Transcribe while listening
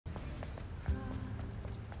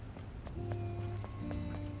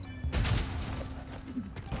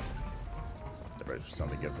probably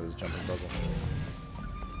something good for this jumping puzzle.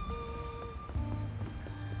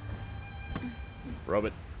 Rub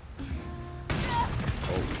it.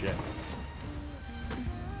 Oh shit.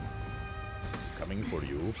 Coming for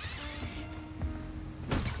you.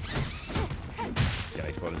 It's gonna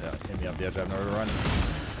explode and hit me off the edge. I have nowhere to run.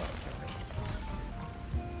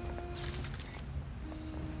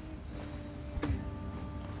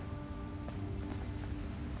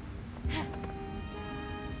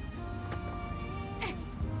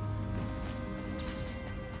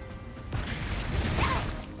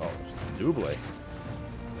 Oh, there's the double.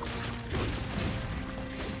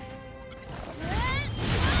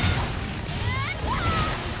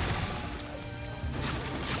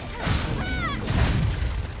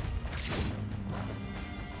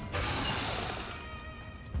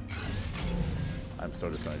 I'm so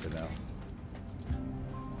disappointed now.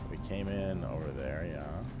 We came in over there, yeah.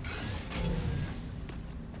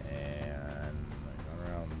 And going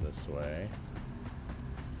around this way.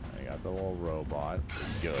 I got the little robot, which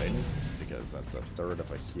is good, because that's a third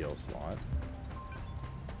of a heal slot.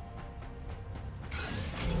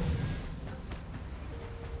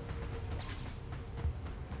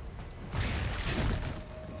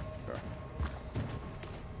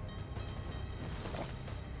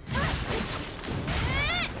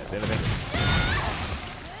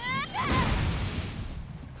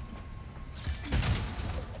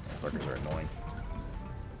 Suckers are annoying.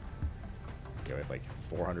 Okay, we have like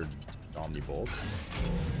 400 Omni bolts.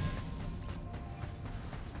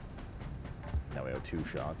 Now we have 2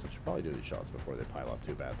 shots. I should probably do these shots before they pile up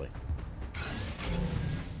too badly.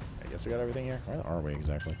 I guess we got everything here. Where are we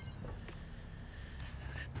exactly?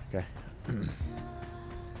 Okay. You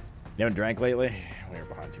haven't drank lately? We're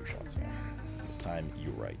behind 2 shots now. This time,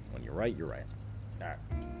 you're right. When you're right, you're right. Alright.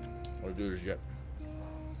 Let's do this shit.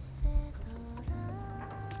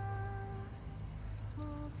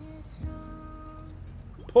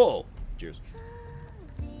 Pull! Cheers.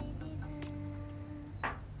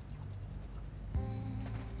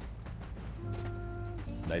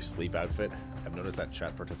 Nice sleep outfit. I've noticed that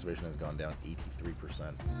chat participation has gone down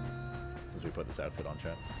 83% since we put this outfit on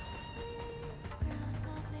chat.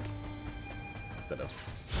 Instead of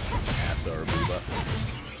Asa or Booba.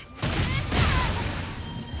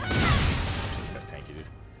 Actually, this guy's tanky, dude.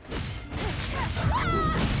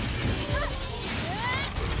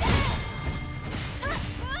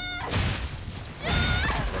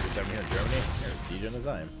 Here in Germany, there's DJ and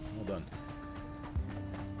Azim. Well done.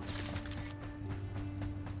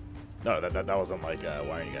 No, that wasn't like why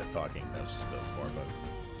aren't you guys talking? That was more of a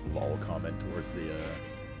lol comment towards the there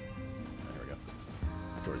we go.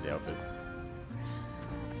 Towards the outfit.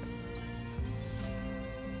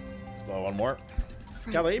 Still one more.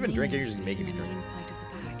 Cal, are you even drinking? You're just making me drink. Inside of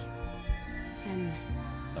the bag. Then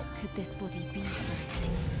no. Could this body be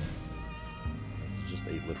Frank? This is just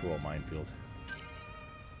a literal minefield.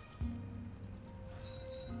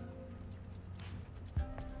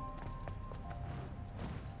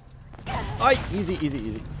 Aye, easy, easy,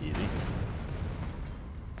 easy, easy.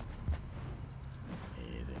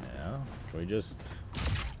 Easy now. Can we just...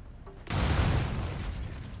 I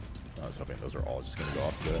was hoping those are all just going to go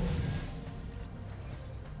off together.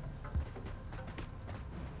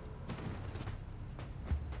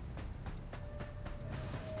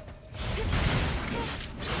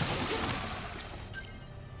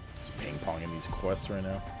 Just ping-ponging these quests right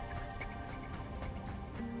now.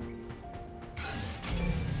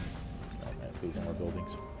 Please, no more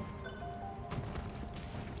buildings.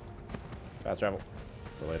 Fast travel.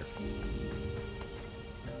 For later.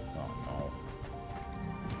 Oh, no.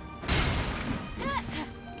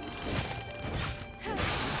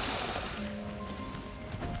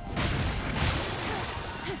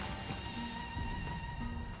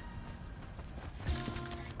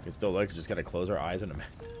 It's still like just gotta close our eyes in a minute.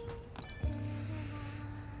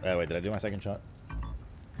 Wait, did I do my second shot?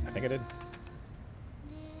 I think I did.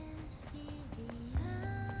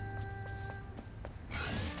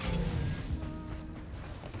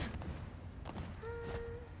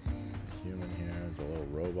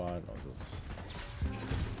 Robot. What was this?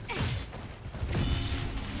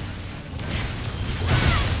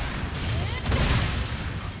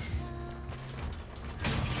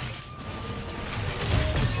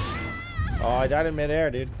 Oh, I died in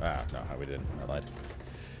midair, dude. Ah, no, we didn't. I lied.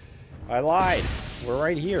 I lied. We're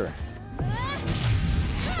right here.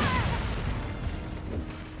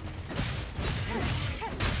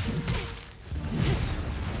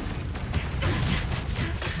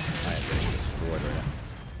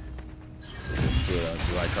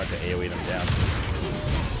 So I tried to AoE them down.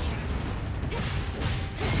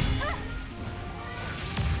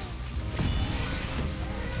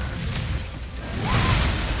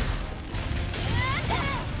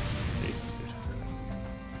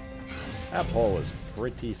 That pole was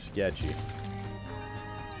pretty sketchy.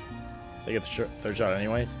 They get the third shot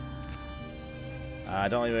anyways.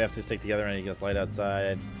 Don't think we have to stick together and it gets light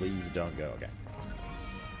outside. Please don't go. Okay.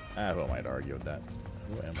 Who am I to argue with that?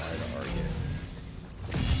 Who am I to argue?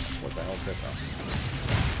 What the hell is this?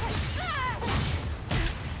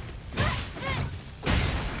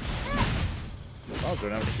 Oh, so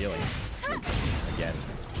we're not healing. Again.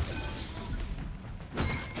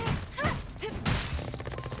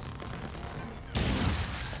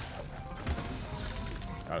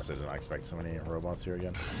 Honestly, did not expect so many robots here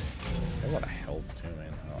again. They have a lot of health too,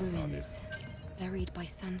 man. Oh, Ruins, buried by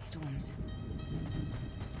sandstorms.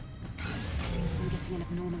 I'm getting an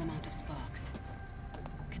abnormal amount of sparks.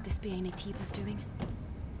 Could this be Natiba's doing?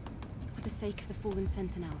 For the sake of the fallen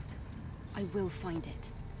sentinels, I will find it.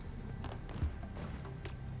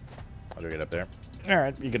 How do we get up there?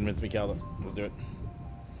 Alright, you convinced me, Calvin. Let's do it.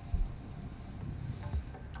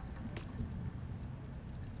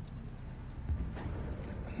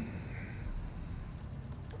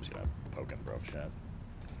 I'm just gonna poke and bro chat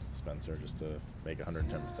Spencer just to make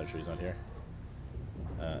 110% sure he's not here.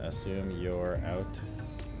 Assume you're out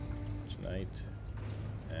tonight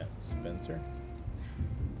at Spencer.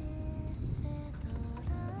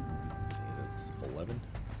 See, that's 11.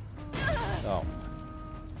 Oh.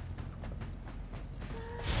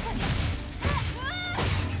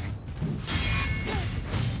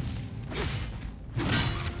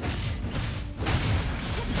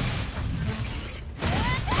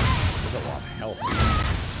 There's a lot of health.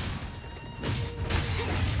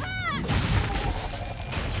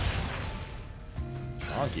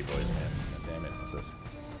 Monkey boys, man. God damn it. What's this?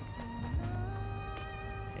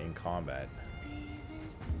 In combat.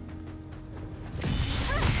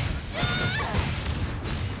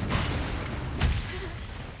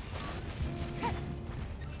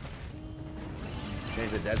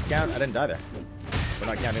 Change the deaths count? I didn't die there. We're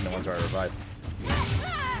not counting the ones where I revived.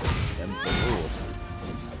 Them's the rules.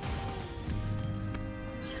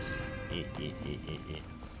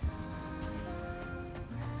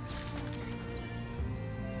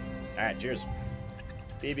 Alright, cheers.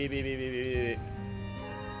 Beep, beep, beep, beep, beep, beep, beep.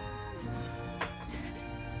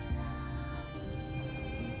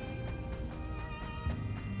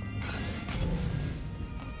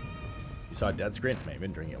 You saw a dead screen? Man, you've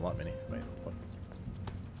been drinking a lot, Minnie. Wait, what the fuck?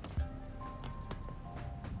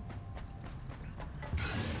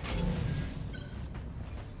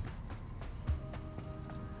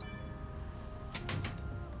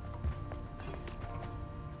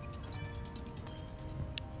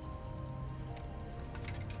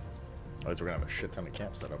 At least we're gonna have a shit ton of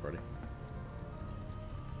camps set up already.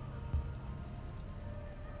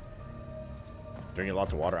 Drinking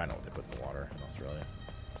lots of water. I know what they put in the water in Australia.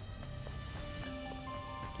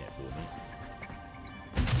 Can't fool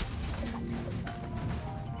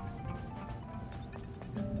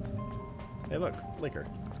me. Hey, look, liquor.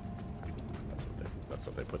 That's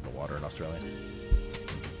what they put in the water in Australia.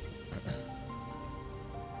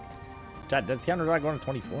 God, that's counter going to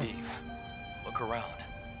 24. Eve, look around.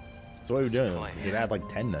 So what are we doing? We'd add like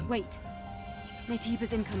 10 then. Wait.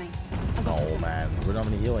 Natiba's incoming. Oh man, we don't have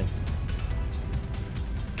any healing.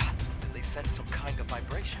 God, they sense some kind of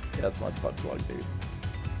vibration. Yeah, that's my butt plug, dude.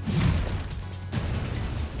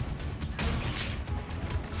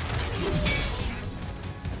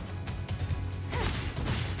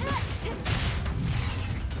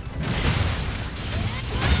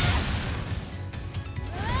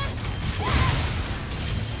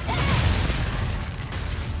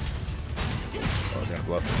 Oh, it's gonna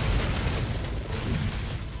blow.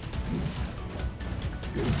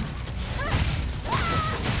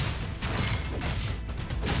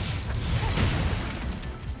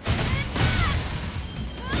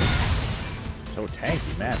 So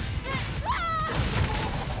tanky, man.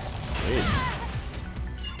 Jeez.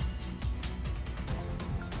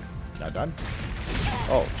 Not done?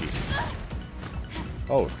 Oh, Jesus.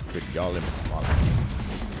 Oh, good golly, Miss Molly.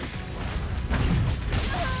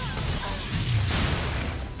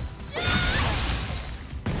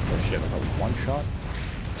 Oh shit, that's a one shot?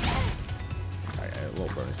 Alright,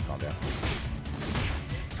 little Bernice, calm down.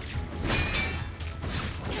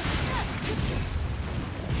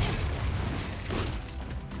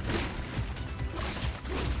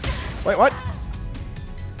 Wait, what?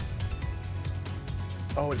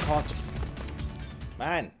 Oh, it costs...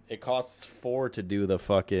 Man, it costs 4 to do the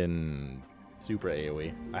fucking super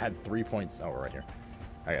AoE. I had 3 points... Oh, we're right here.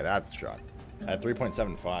 Okay, that's the shot. I had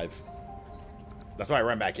 3.75. That's why I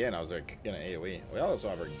ran back in. I was like, gonna AoE. We also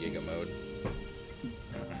have our Giga mode.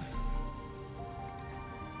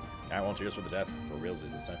 Alright, well, cheers for the death. For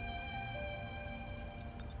realsies this time.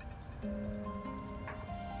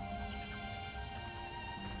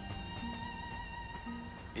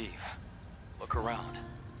 Eve, look around.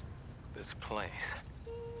 This place.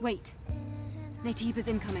 Wait. Natiba's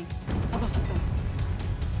incoming. A lot of them.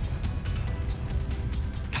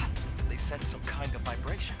 God, they sense some kind of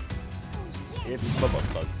vibration. It's bug.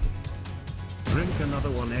 Drink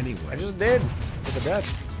another one I anyway. just did. With the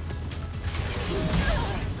death.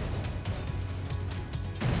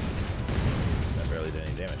 That barely did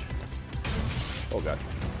any damage. Oh god.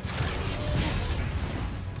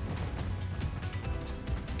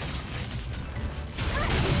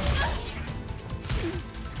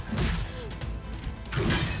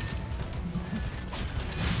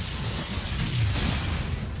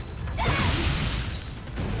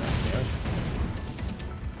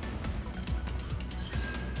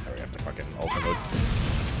 Now we have to fucking ultimate.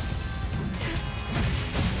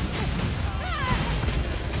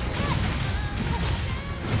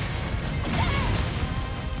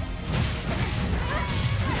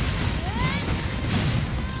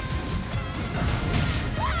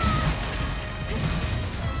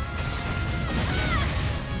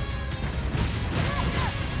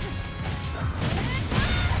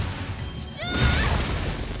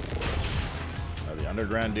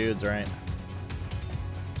 Underground dudes, right?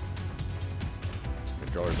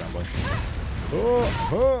 Controller assembly.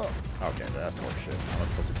 Okay, that's more shit. I'm not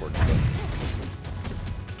supposed to coordinate it.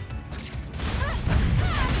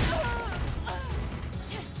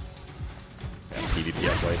 Yeah, PvP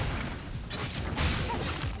upgrade.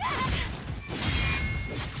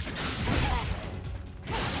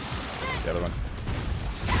 The other one.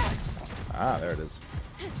 Ah, there it is.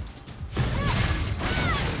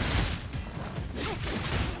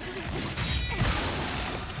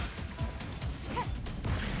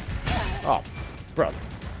 Oh, brother.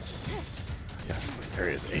 Yes, my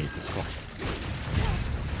area is AIDS as fuck.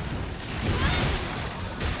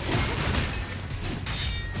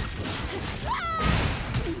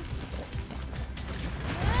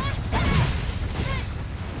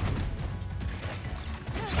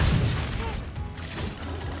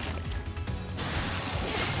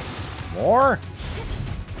 More?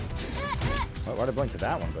 Why'd I blink to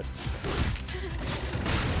that one, but...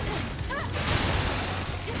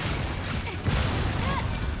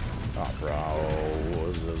 Oh, bro.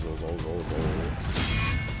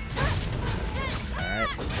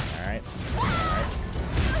 Alright.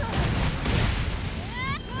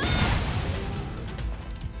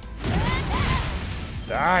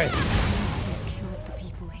 Die! Monsters killed the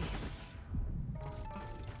people here.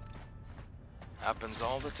 Happens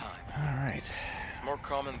all the time. Alright. It's more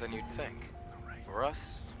common than you'd think. For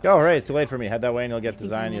us, Yo, alright, it's too late for me. Head that way and you'll get the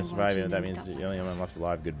Zion. You'll survive it. That means you're the only one left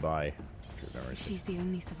alive. Goodbye. She's the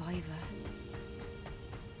only survivor.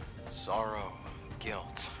 sorrow,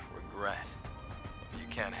 guilt, regret. If you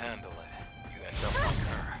can't handle it, you end up like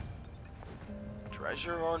her.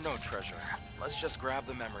 Treasure or no treasure, let's just grab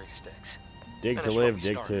the memory sticks. Dig to Finish what live, we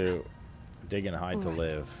dig started. to... Dig and hide to Alright.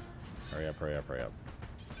 live. Hurry up, hurry up, hurry up.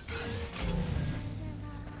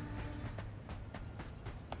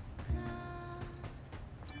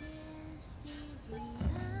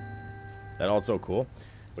 That also cool.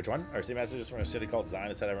 Which one? Our city message is from a city called Zion.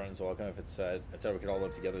 It said everyone's welcome. If it said we could all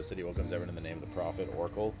live together, the city welcomes everyone in the name of the prophet,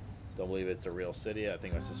 Oracle. Don't believe it's a real city. I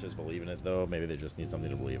think my sisters believe in it, though. Maybe they just need something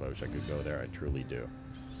to believe. I wish I could go there. I truly do.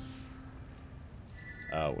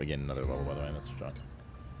 We get another level, by the way. That's John.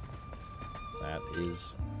 That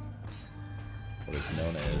is what is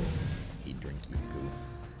known as a drinky poo.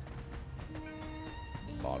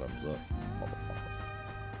 Bottoms up, motherfuckers.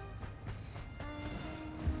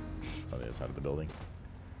 It's on the other side of the building.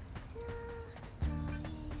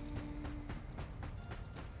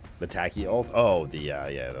 The tacky ult? Oh, the, yeah,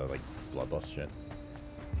 the, like, bloodlust shit.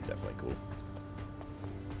 Definitely cool.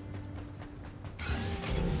 Get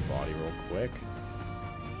this body real quick.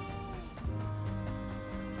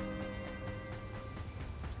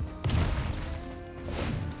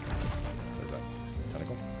 What is that?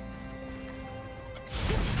 Tentacle?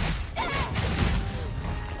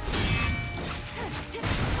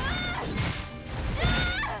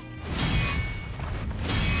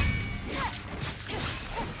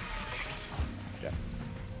 Yeah.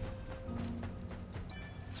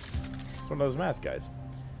 It's one of those mask guys.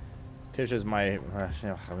 Tish is my... I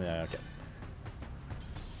mean, okay.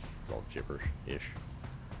 It's all gibberish-ish.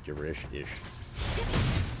 Gibberish-ish.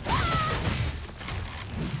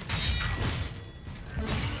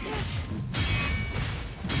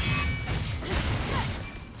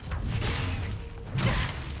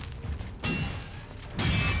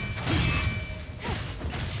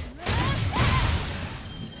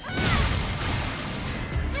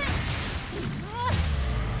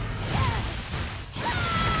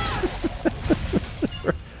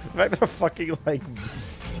 fact that a fucking, like,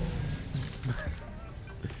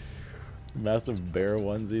 massive bear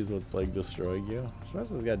onesie's what's, like, destroying you. I'm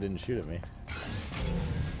surprised this guy didn't shoot at me.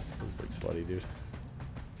 Looks like slutty, dude.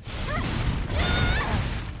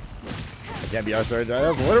 I can't be sorry. That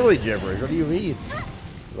was literally gibberish. What do you mean?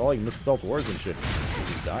 It's all, like, misspelled words and shit.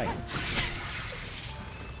 He's dying.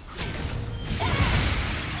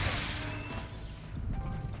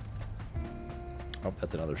 Oh,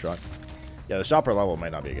 that's another shot. Yeah, the shot per level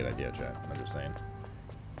might not be a good idea, chat. I'm just saying.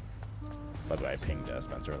 By the way, I pinged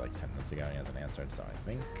Spencer like 10 minutes ago. He hasn't answered, so I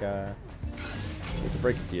think I hate to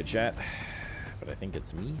break it to you, chat, but I think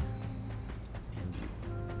it's me and you.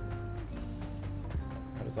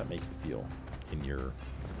 How does that make you feel in your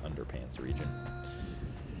underpants region?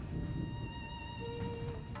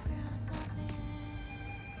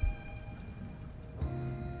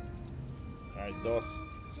 Alright, dos.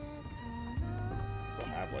 Still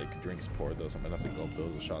have like drinks poured though, so I'm gonna have to go up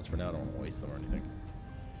those with shots for now. I don't want to waste them or anything.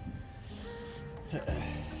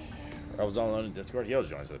 I was all alone in Discord. He always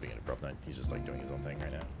joins at the beginning of Prof Night. He's just like doing his own thing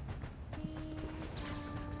right now.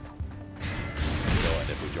 So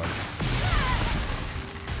if we join,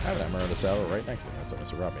 I have an Emerald Saddle right next to me. That's what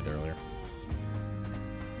Mr. Rob made earlier.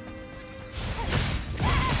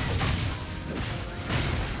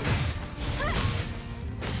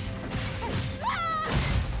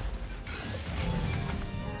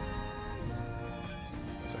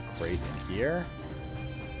 There's a crate in here.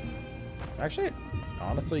 Actually,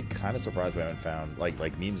 honestly, kind of surprised we haven't found,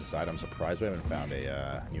 like memes aside, I'm surprised we haven't found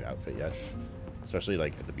a new outfit yet. Especially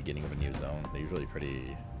like at the beginning of a new zone. They're usually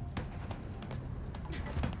pretty... What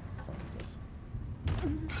the fuck is this?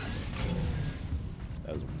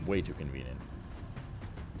 That was way too convenient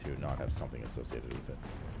to not have something associated with it.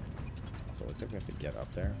 So it looks like we have to get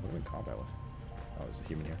up there. What are we in combat with? Oh, there's a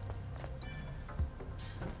human here.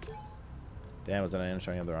 Damn, was that an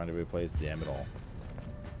showing up the rendezvous place? Damn it all.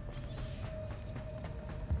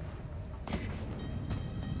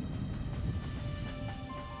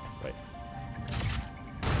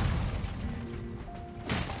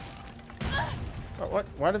 What?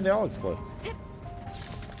 Why did they all explode?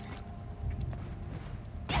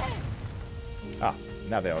 Ah,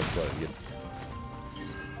 now they all exploded. Good.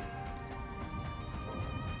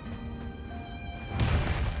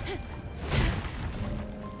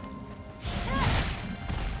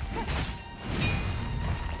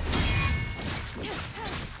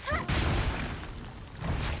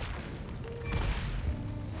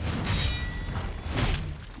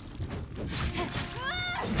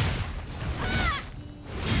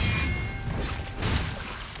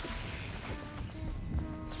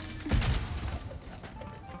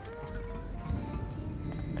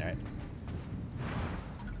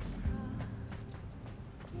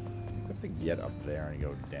 Get up there and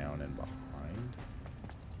go down and behind.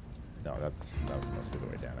 No, that must be the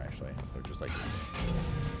way down actually. So just like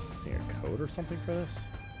seeing a code or something for this.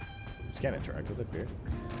 Just can't interact with it. Weird.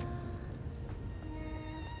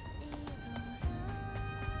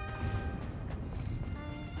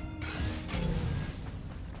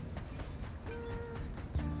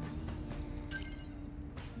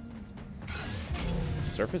 The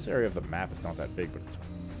surface area of the map is not that big, but it's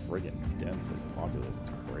friggin' densely populated. It's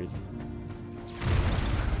crazy.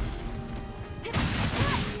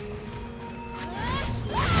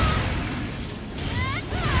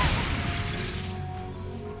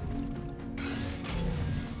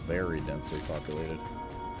 Very densely populated.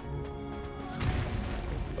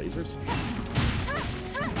 Those lasers?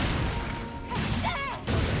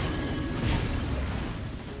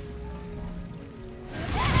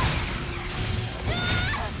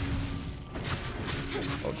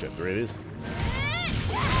 Oh shit, 3 of these?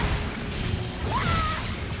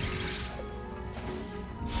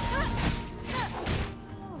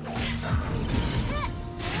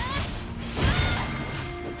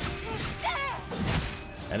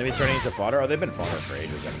 Enemies turning into fodder? Oh, they've been fodder for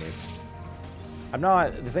ages, enemies.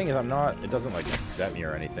 The thing is, it doesn't like upset me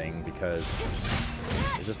or anything because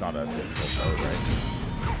it's just not a difficult mode, right?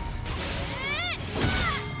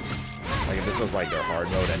 Like if this was like their hard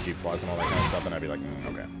mode, NG plus and all that kind of stuff, then I'd be like,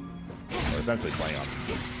 okay. We're essentially playing on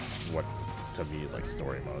what to me is like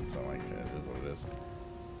story mode, so like it is what it is.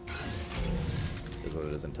 It is what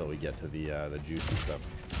it is until we get to the juicy stuff.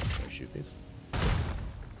 Can we shoot these?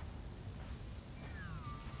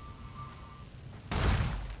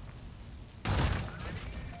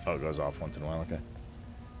 Oh, it goes off once in a while, okay.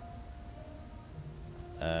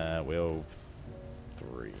 Wheel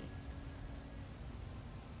 3.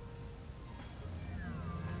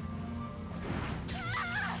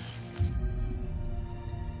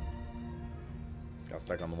 Got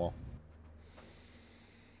stuck on the wall.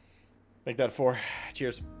 Make that 4.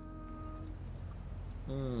 Cheers.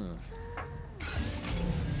 Mm.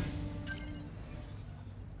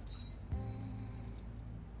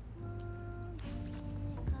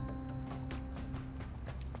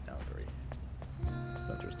 Now 3.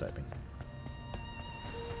 Spencer's typing.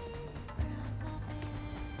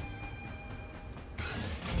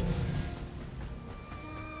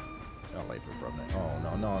 It's not late for Brubnet. Oh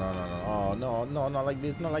no, no, no, no, no. Oh no, no, not like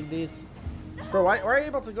this, not like this. Bro, why are you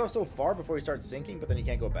able to go so far before you start sinking, but then you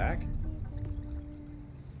can't go back?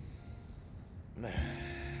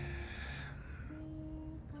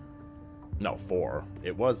 No, 4.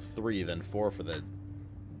 It was 3, then 4 for the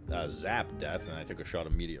zap death, and I took a shot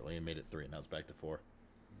immediately and made it 3, and now it's back to 4.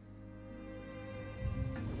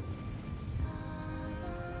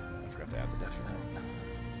 I forgot to add the death for that.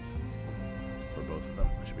 For both of them,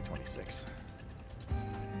 it should be 26.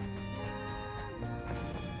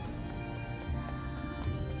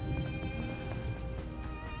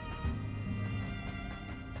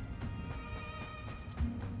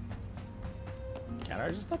 I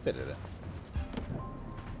just updated it.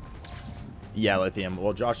 Yeah, Lithium.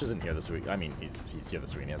 Well, Josh isn't here this week. I mean, he's here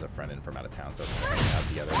this week. And he has a friend in from out of town, so we're hanging out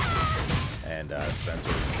together. And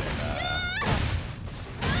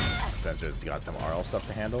Spencer's got some RL stuff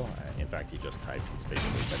to handle. In fact, he just typed. He's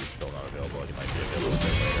basically said he's still not available. He might be available a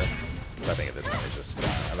bit later. So I think at this point it's just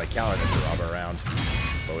like Cal and Mr. Rob are around,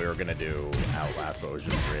 but we were gonna do Outlast, but it was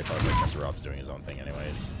just 3 of us. Like Mr. Rob's doing his own thing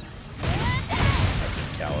anyways. I assume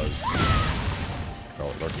Cal is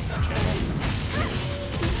lurking that channel.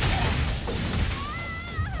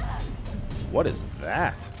 What is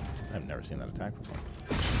that? I've never seen that attack before.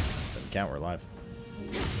 Doesn't count, we're live.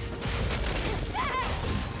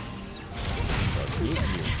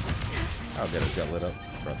 Oh, good, it got lit up,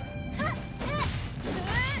 brother.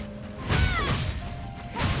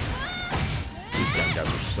 These gun guys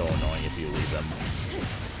are so annoying if you leave them.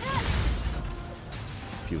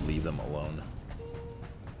 If you leave them alone.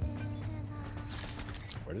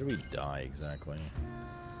 Where did we die exactly?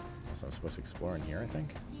 So I'm supposed to explore in here, I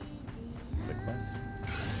think. The quest.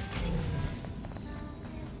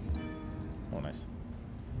 Oh, nice.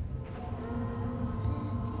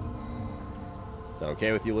 Is that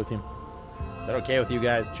okay with you, Lithium? Is that okay with you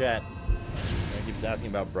guys, chat? Everyone keeps asking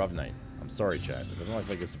about Bruv Night. I'm sorry, chat. It doesn't look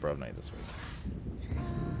like it's Bruv Night this week.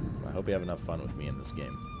 I hope you have enough fun with me in this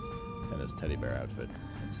game. And this teddy bear outfit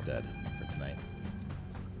instead for tonight.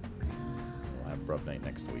 We'll have Bruv Night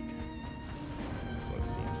next week. That's what it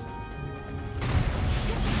seems.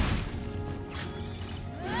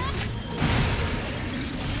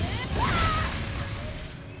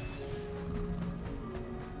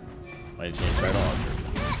 Might change that launcher.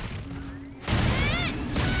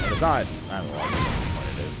 But it's not. I don't know what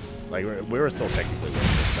it is. Like, we were still technically waiting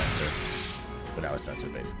for Spencer. But now Spencer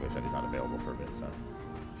basically said he's not available for a bit, so.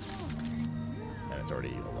 And it's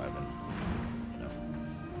already 11. You know.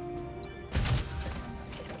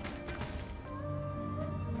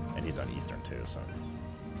 And he's on Eastern too, so.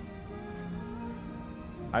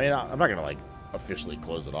 I mean, I'm not gonna like officially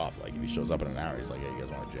close it off. Like, if he shows up in an hour, he's like, "Hey, you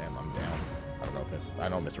guys want to jam? I'm down." I don't know if I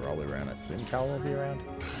know Mr. Roll will be around. I assume Cal will be around. I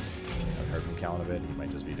haven't heard from Cal in a bit. He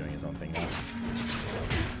might just be doing his own thing now.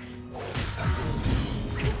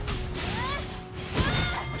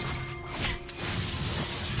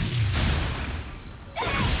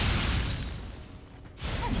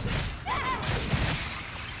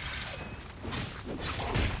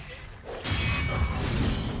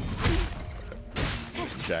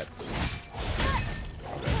 Chat.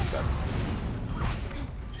 Okay, that's bad.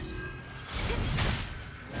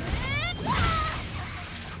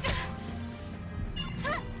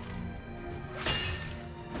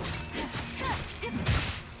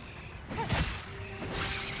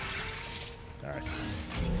 Alright.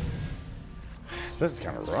 This is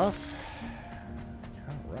kind of rough.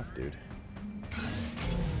 Kind of rough, dude.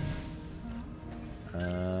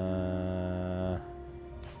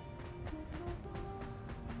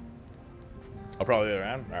 I'll probably be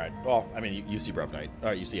around. All right. Well, I mean, you see Bruv Night.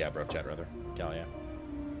 You see Bruv Chat rather. Cal, yeah.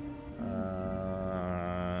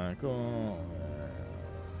 Cool.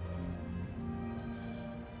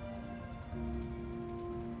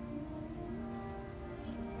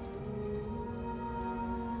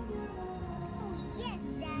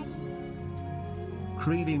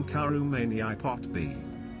 Creeding Karumania Pot B.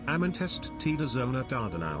 Amintest Tida Zona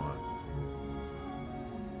Dardanauer.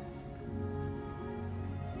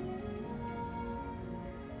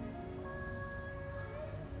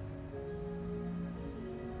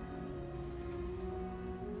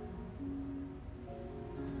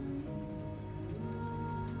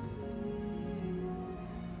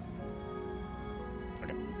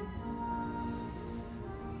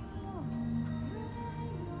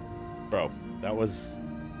 That was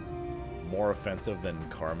more offensive than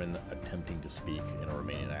Carmen attempting to speak in a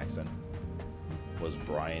Romanian accent. Was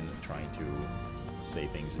Brian trying to say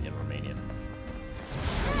things in Romanian?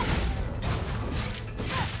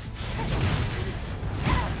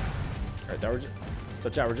 Alright, so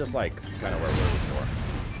chat, we're just like kind of where we were before.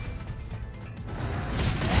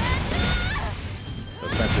 So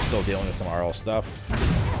Spencer's still dealing with some RL stuff.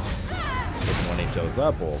 When he shows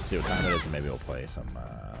up, we'll see what time it is, and maybe we'll play some,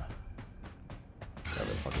 whatever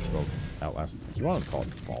the fuck it's called. Outlast. You want to call it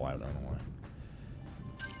Fallout, I don't know why.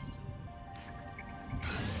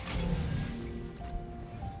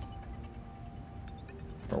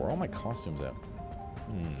 Bro, where are all my costumes at?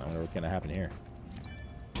 I wonder what's gonna happen here.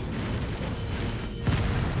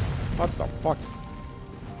 What the fuck?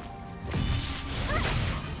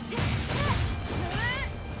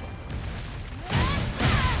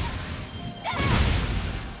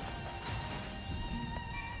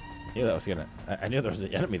 I knew that was gonna. I knew there was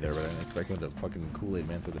an enemy there, but I didn't expect him to fucking Kool-Aid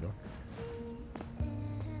man through the door.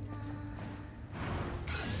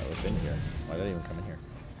 Oh, what's in here? Why did I even come in here?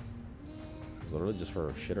 It's literally just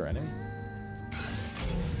for shit or enemy?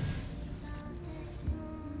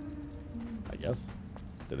 I guess.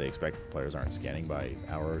 Did they expect players aren't scanning by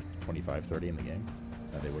hour 25, 30 in the game?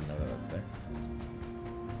 That they wouldn't know that that's there?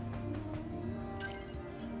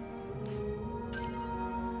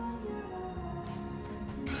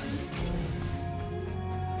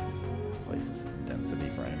 This density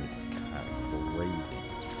for enemies is kind of crazy.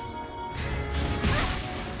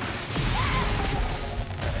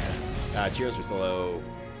 Cheers, we still owe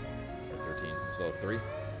 13. We still owe 3.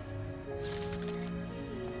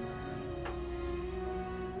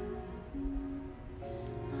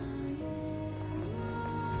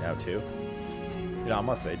 Now 2. You know, I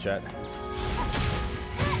must say, chat.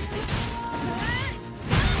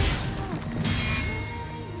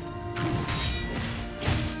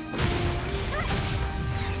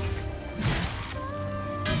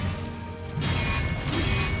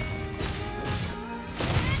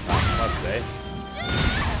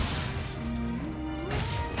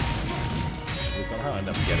 We somehow end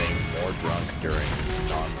up getting more drunk during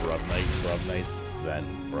non-Bruv nights than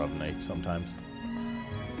Bruv nights sometimes.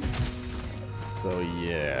 So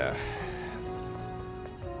yeah,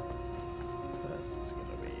 this is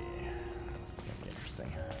gonna be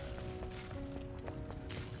interesting.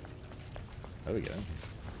 How do we get in?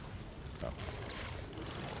 Oh.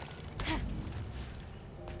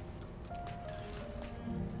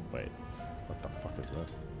 Wait, what the fuck is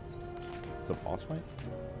this? It's a boss fight?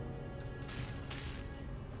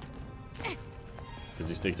 Because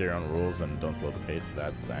you stick to your own rules and don't slow the pace,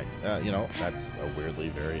 that's, you know, that's a weirdly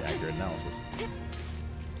very accurate analysis.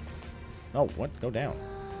 No, what? Go down.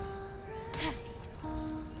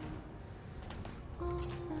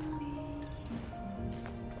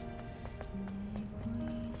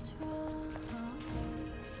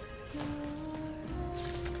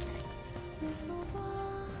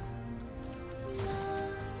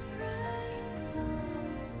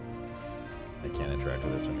 I can't interact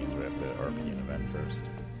with this one, means we have to RP an event first.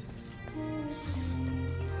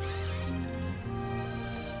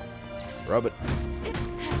 Rub it.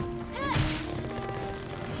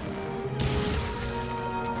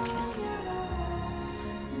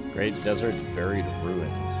 Great Desert Buried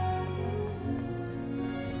Ruins.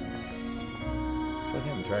 So I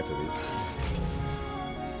can't interact with these.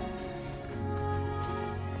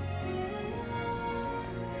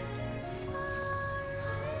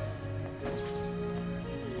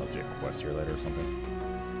 Must be a quest here later or something.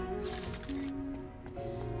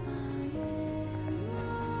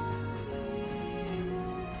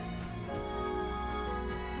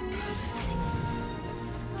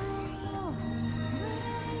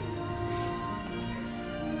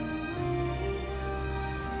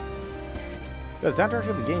 The soundtrack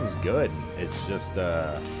of the game's good. It's just,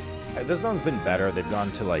 this zone's been better. They've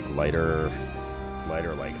gone to like lighter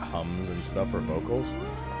like hums and stuff or vocals.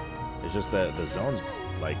 It's just that the zones,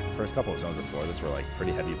 like the first couple of zones before this were like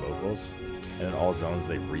pretty heavy vocals, and in all zones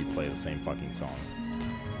they replay the same fucking song.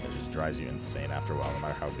 It just drives you insane after a while, no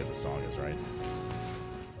matter how good the song is, right?